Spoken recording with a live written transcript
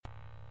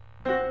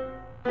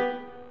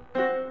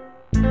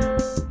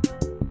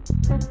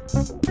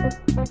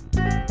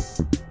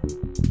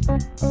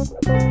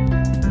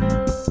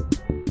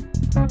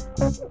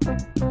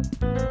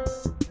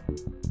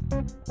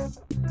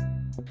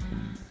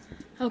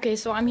Okay,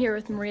 so I'm here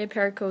with Maria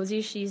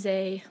Pericozzi. She's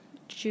a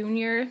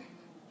junior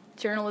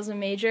journalism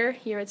major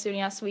here at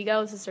SUNY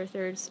Oswego. This is her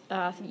third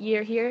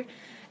year here.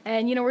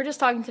 And, we're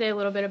just talking today a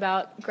little bit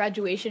about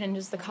graduation and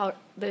just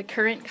the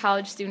current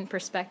college student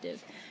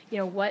perspective.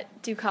 What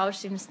do college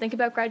students think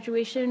about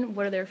graduation?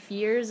 What are their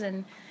fears?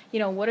 And,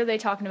 what are they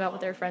talking about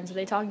with their friends? Are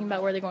they talking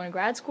about where they're going to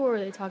grad school? Or are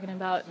they talking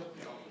about,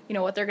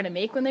 what they're going to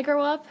make when they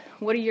grow up?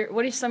 What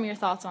are some of your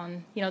thoughts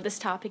on, this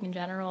topic in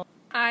general?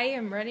 I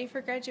am ready for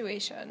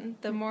graduation.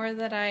 The more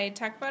that I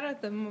talk about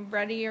it, the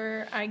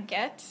readier I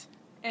get.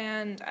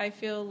 And I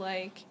feel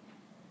like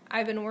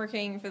I've been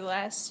working for the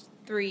last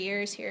 3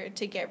 years here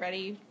to get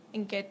ready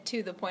and get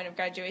to the point of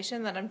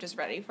graduation that I'm just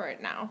ready for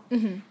it now.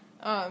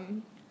 Mm-hmm.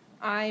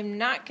 I'm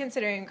not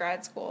considering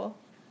grad school.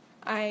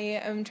 I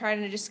am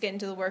trying to just get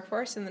into the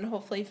workforce and then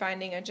hopefully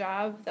finding a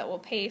job that will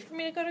pay for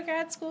me to go to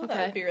grad school. Okay.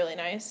 That would be really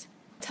nice.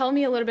 Tell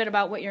me a little bit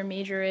about what your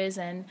major is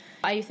and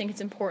why you think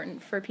it's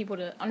important for people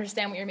to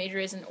understand what your major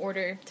is in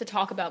order to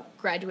talk about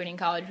graduating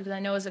college. Because I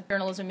know as a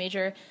journalism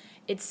major,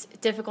 it's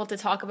difficult to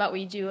talk about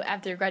what you do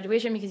after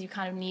graduation because you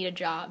kind of need a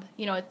job.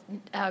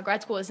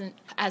 Grad school isn't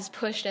as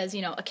pushed as,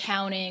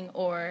 accounting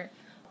or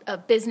a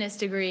business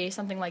degree,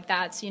 something like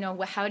that.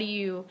 So, how do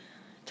you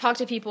talk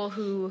to people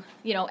who,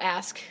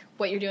 ask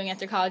what you're doing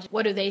after college?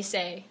 What do they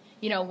say,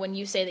 when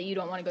you say that you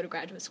don't want to go to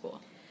graduate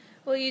school?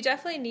 Well, you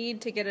definitely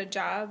need to get a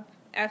job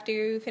after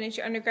you finish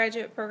your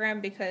undergraduate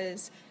program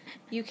because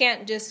you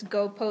can't just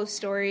go post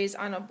stories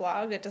on a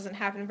blog. It doesn't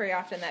happen very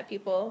often that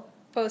people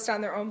post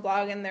on their own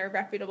blog and their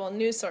reputable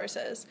news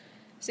sources.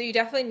 So you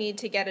definitely need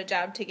to get a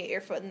job to get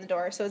your foot in the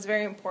door. So it's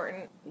very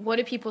important. What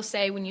do people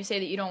say when you say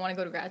that you don't want to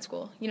go to grad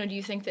school? Do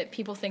you think that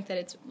people think that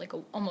it's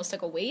almost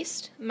like a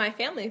waste? My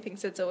family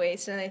thinks it's a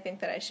waste and they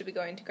think that I should be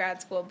going to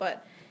grad school.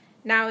 But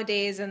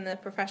nowadays in the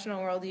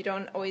professional world, you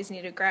don't always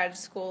need a grad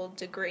school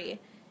degree.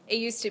 It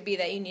used to be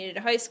that you needed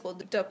a high school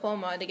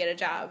diploma to get a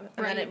job,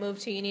 and then it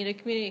moved to you need a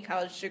community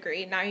college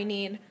degree. Now you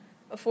need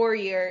a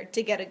 4-year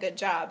to get a good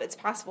job. It's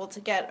possible to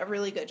get a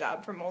really good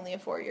job from only a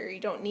 4-year. You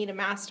don't need a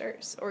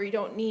master's, or you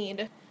don't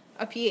need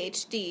a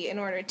PhD in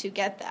order to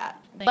get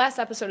that. Last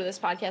episode of this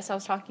podcast, I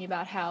was talking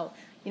about how,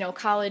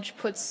 college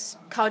puts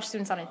college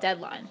students on a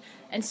deadline.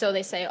 And so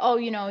they say,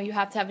 you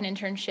have to have an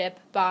internship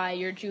by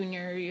your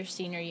junior or your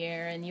senior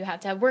year, and you have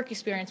to have work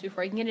experience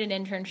before you can get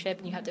an internship,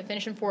 and you have to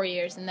finish in 4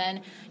 years, and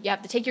then you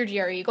have to take your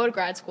GRE, go to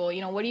grad school.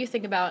 What do you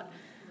think about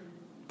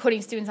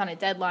putting students on a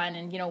deadline,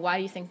 and, why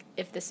do you think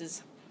if this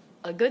is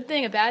a good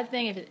thing, a bad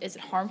thing, is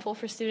it harmful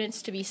for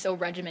students to be so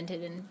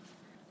regimented?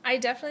 I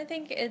definitely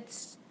think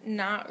it's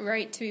not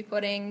right to be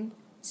putting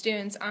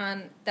students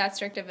on that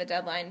strict of a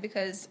deadline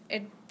because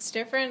it's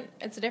different.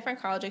 It's a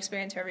different college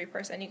experience for every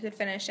person. You could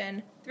finish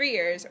in 3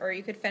 years or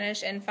you could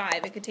finish in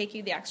 5. It could take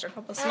you the extra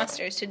couple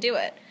semesters to do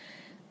it.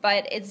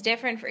 But it's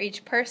different for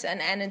each person,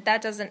 and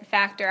that doesn't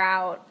factor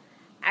out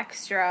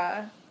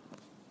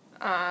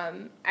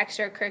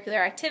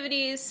extracurricular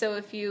activities. So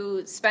if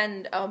you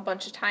spend a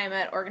bunch of time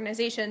at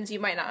organizations,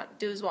 you might not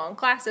do as well in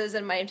classes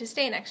and might have to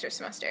stay an extra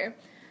semester.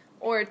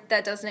 Or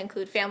that doesn't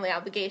include family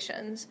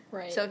obligations.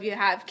 Right. So if you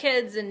have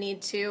kids and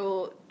need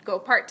to go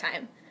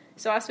part-time.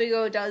 So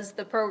Oswego does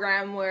the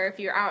program where if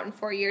you're out in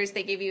 4 years,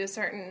 they give you a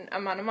certain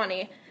amount of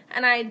money.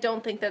 And I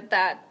don't think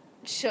that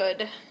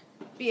should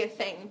be a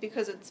thing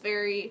because it's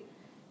very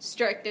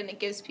strict and it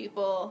gives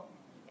people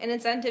an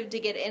incentive to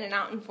get in and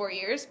out in 4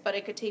 years, but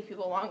it could take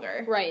people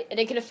longer. Right, and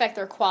it could affect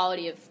their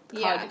quality of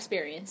college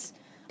experience.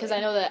 Because I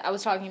know that I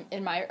was talking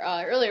in my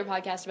earlier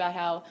podcast about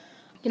how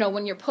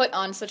when you're put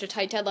on such a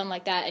tight deadline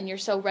like that and you're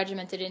so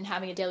regimented in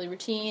having a daily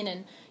routine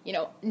and,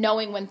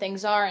 knowing when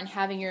things are and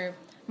having your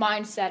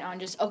mindset on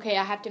just, okay,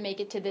 I have to make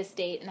it to this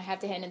date and I have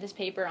to hand in this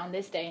paper on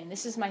this day and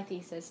this is my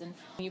thesis. And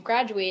when you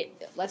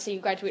graduate, let's say you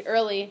graduate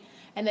early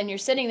and then you're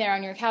sitting there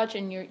on your couch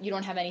and you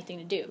don't have anything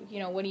to do.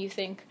 What do you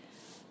think,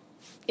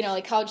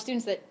 like college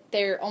students that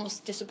they're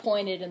almost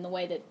disappointed in the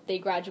way that they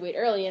graduate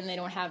early and they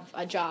don't have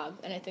a job.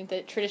 And I think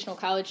that traditional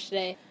college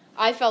today,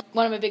 I felt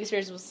one of my biggest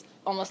fears was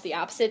almost the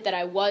opposite, that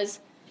I was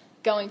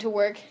going to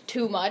work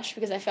too much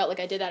because I felt like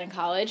I did that in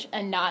college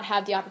and not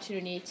have the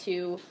opportunity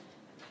to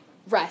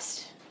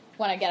rest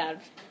when I get out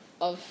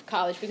of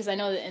college, because I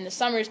know that in the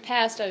summers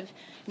past I've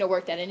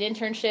worked at an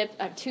internship.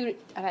 I've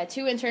had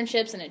 2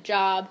 internships and a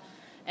job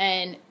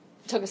and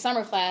took a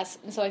summer class,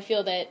 and so I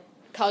feel that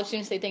college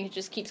students, they think it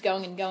just keeps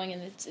going and going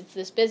and it's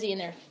this busy,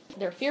 and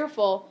they're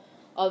fearful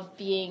of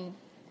being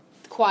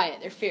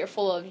quiet. They're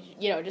fearful of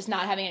just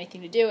not having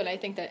anything to do, and I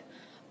think that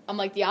I'm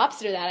like the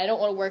opposite of that. I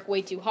don't want to work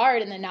way too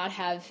hard and then not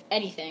have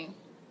anything.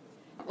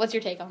 What's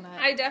your take on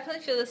that? I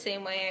definitely feel the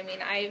same way. I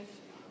mean, I've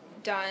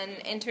done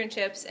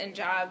internships and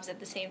jobs at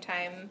the same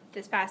time.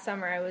 This past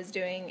summer I was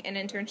doing an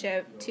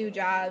internship, 2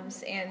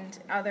 jobs, and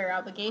other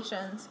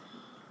obligations.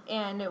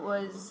 And it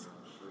was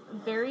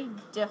very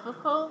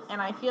difficult,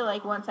 and I feel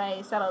like once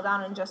I settle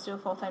down and just do a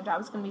full-time job,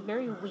 it's going to be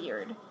very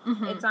weird.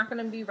 Mm-hmm. It's not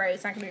going to be right,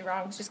 it's not going to be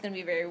wrong, it's just going to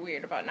be very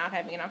weird about not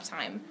having enough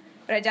time.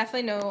 But I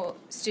definitely know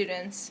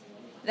students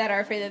that are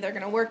afraid that they're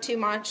going to work too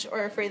much,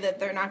 or afraid that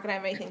they're not going to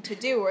have anything to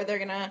do, or they're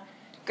going to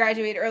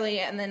graduate early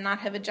and then not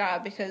have a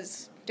job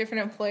because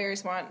different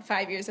employers want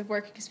 5 years of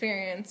work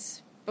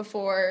experience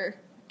before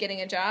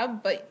getting a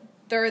job, but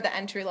they're the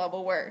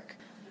entry-level work.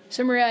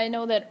 So, Maria, I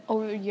know that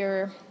over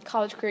your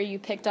college career you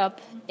picked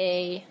up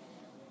a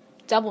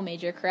double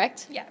major,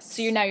 correct? Yes.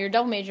 So you're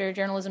double major,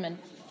 journalism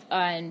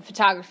and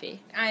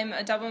photography. I'm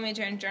a double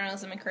major in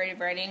journalism and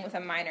creative writing with a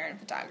minor in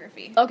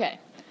photography. Okay.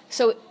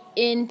 So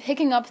in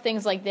picking up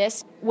things like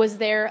this, was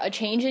there a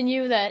change in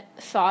you that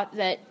thought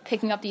that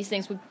picking up these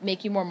things would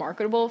make you more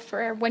marketable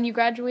for when you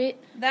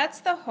graduate? That's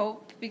the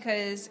hope,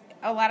 because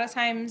a lot of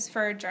times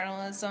for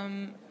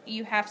journalism,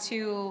 you have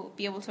to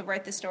be able to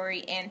write the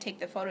story and take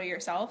the photo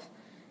yourself.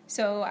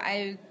 So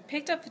I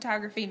picked up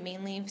photography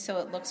mainly so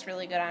it looks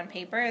really good on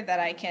paper, that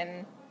I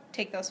can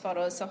take those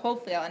photos. So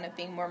hopefully I'll end up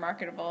being more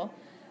marketable.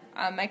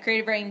 My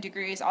creative writing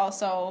degree is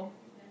also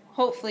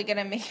hopefully going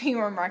to make me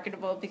more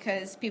marketable,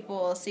 because people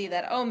will see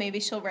that, oh, maybe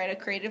she'll write a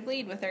creative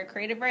lead with her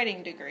creative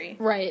writing degree.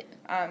 Right.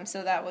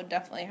 So that would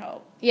definitely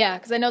help. Yeah,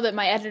 because I know that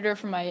my editor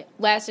from my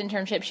last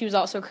internship, she was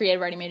also a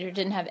creative writing major,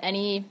 didn't have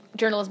any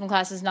journalism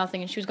classes,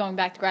 nothing, and she was going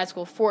back to grad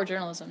school for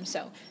journalism.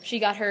 So she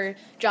got her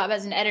job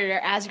as an editor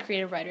as a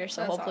creative writer,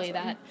 so That's hopefully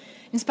awesome. that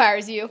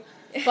inspires you.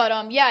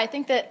 But, yeah, I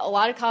think that a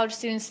lot of college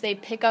students, they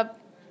pick up,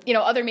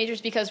 other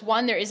majors because,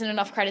 one, there isn't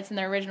enough credits in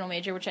their original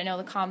major, which I know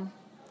the comm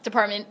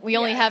department, we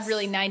only have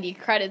really 90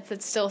 credits.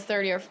 It's still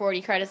 30 or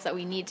 40 credits that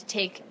we need to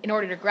take in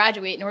order to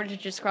graduate, in order to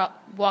just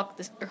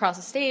walk across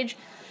the stage.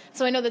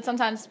 So I know that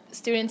sometimes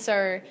students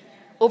are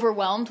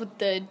overwhelmed with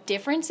the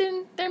difference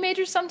in their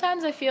majors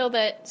sometimes. I feel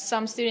that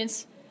some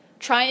students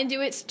try and do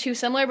it too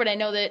similar, but I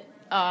know that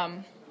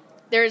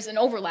there's an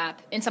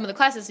overlap in some of the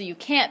classes, so you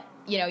can't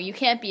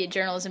be a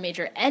journalism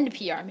major and a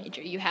PR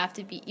major. You have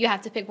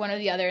to pick one or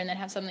the other, and then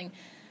have something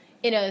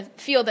in a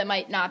field that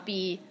might not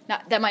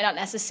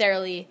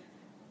necessarily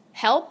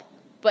help,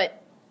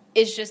 but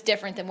it's just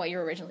different than what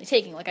you're originally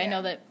taking. Like, I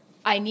know that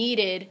I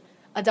needed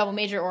a double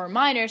major or a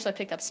minor, so I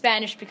picked up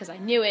Spanish because I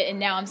knew it, and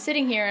now I'm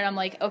sitting here and I'm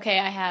like, okay,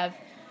 I have,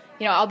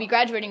 I'll be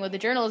graduating with a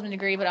journalism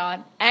degree, but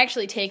I'm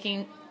actually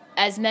taking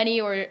as many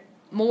or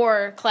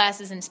more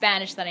classes in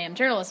Spanish than I am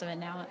journalism,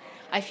 and now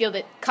I feel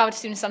that college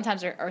students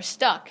sometimes are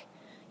stuck.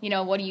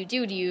 What do?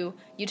 You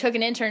took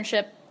an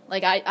internship,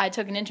 like I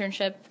took an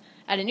internship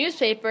at a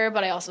newspaper,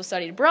 but I also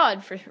studied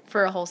abroad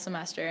for a whole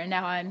semester, and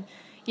now I'm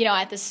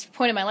at this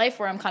point in my life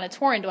where I'm kind of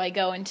torn. Do I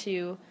go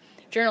into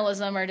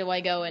journalism, or do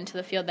I go into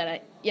the field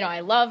that I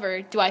love,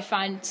 or do I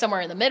find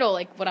somewhere in the middle?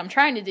 Like, what I'm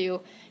trying to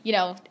do,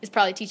 is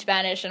probably teach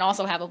Spanish and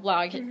also have a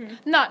blog, and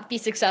not be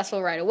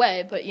successful right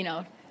away, but,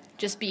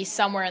 just be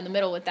somewhere in the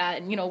middle with that.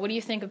 And, what do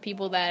you think of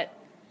people that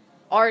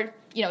are,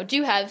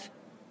 do have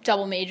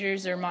double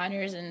majors or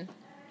minors, and,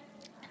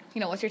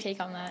 what's your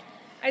take on that?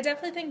 I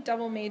definitely think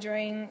double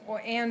majoring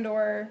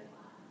or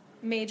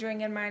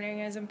majoring and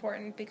minoring is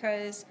important,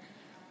 because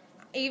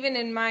even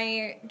in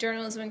my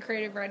journalism and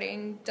creative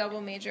writing double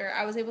major,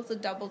 I was able to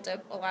double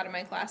dip a lot of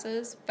my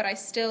classes, but I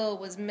still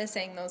was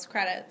missing those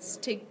credits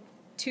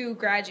to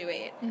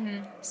graduate.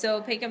 Mm-hmm.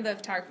 So picking up the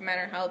photography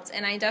minor helped,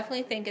 and I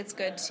definitely think it's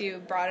good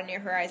to broaden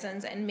your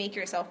horizons and make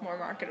yourself more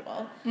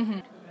marketable. Mm-hmm.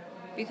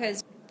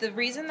 Because the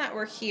reason that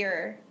we're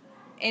here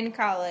in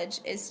college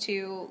is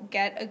to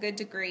get a good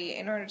degree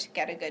in order to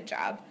get a good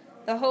job.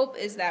 The hope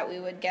is that we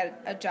would get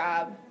a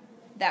job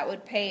that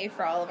would pay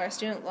for all of our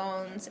student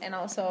loans and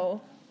also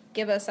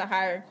give us a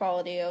higher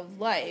quality of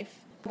life.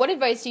 What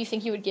advice do you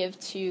think you would give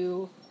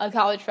to a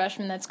college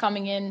freshman that's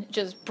coming in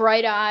just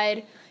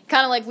bright-eyed,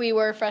 kind of like we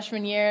were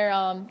freshman year,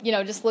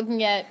 just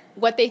looking at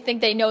what they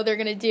think they know they're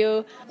going to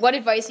do? What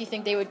advice do you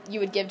think you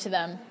would give to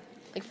them,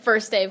 like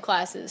first day of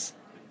classes?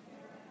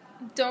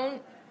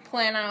 Don't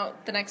plan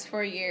out the next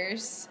 4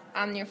 years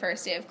on your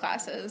first day of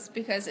classes,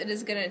 because it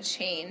is going to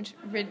change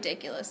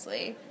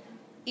ridiculously.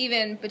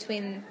 Even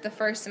between the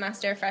first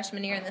semester,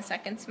 freshman year, and the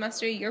second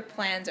semester, your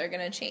plans are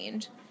going to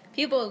change.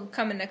 People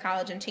come into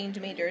college and change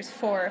majors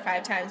 4 or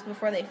 5 times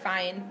before they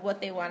find what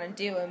they want to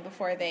do and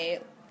before they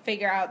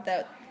figure out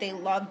that they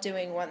love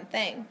doing one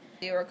thing.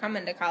 You will come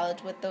into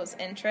college with those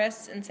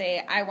interests and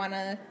say, I want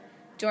to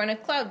join a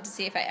club to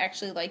see if I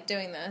actually like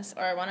doing this,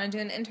 or I want to do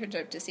an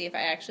internship to see if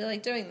I actually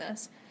like doing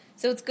this.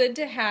 So it's good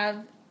to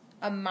have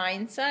a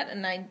mindset,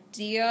 an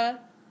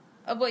idea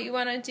of what you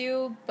want to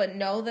do, but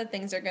know that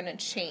things are going to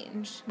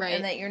change. Right.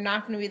 And that you're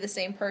not going to be the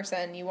same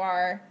person you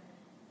are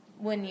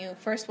when you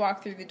first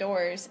walk through the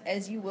doors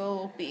as you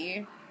will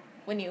be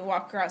when you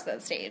walk across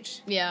that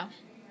stage. Yeah,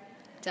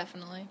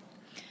 definitely.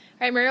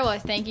 All right, Maria, well,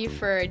 thank you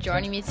for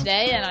joining me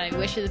today, and I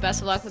wish you the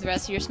best of luck with the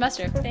rest of your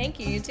semester. Thank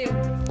you, you too.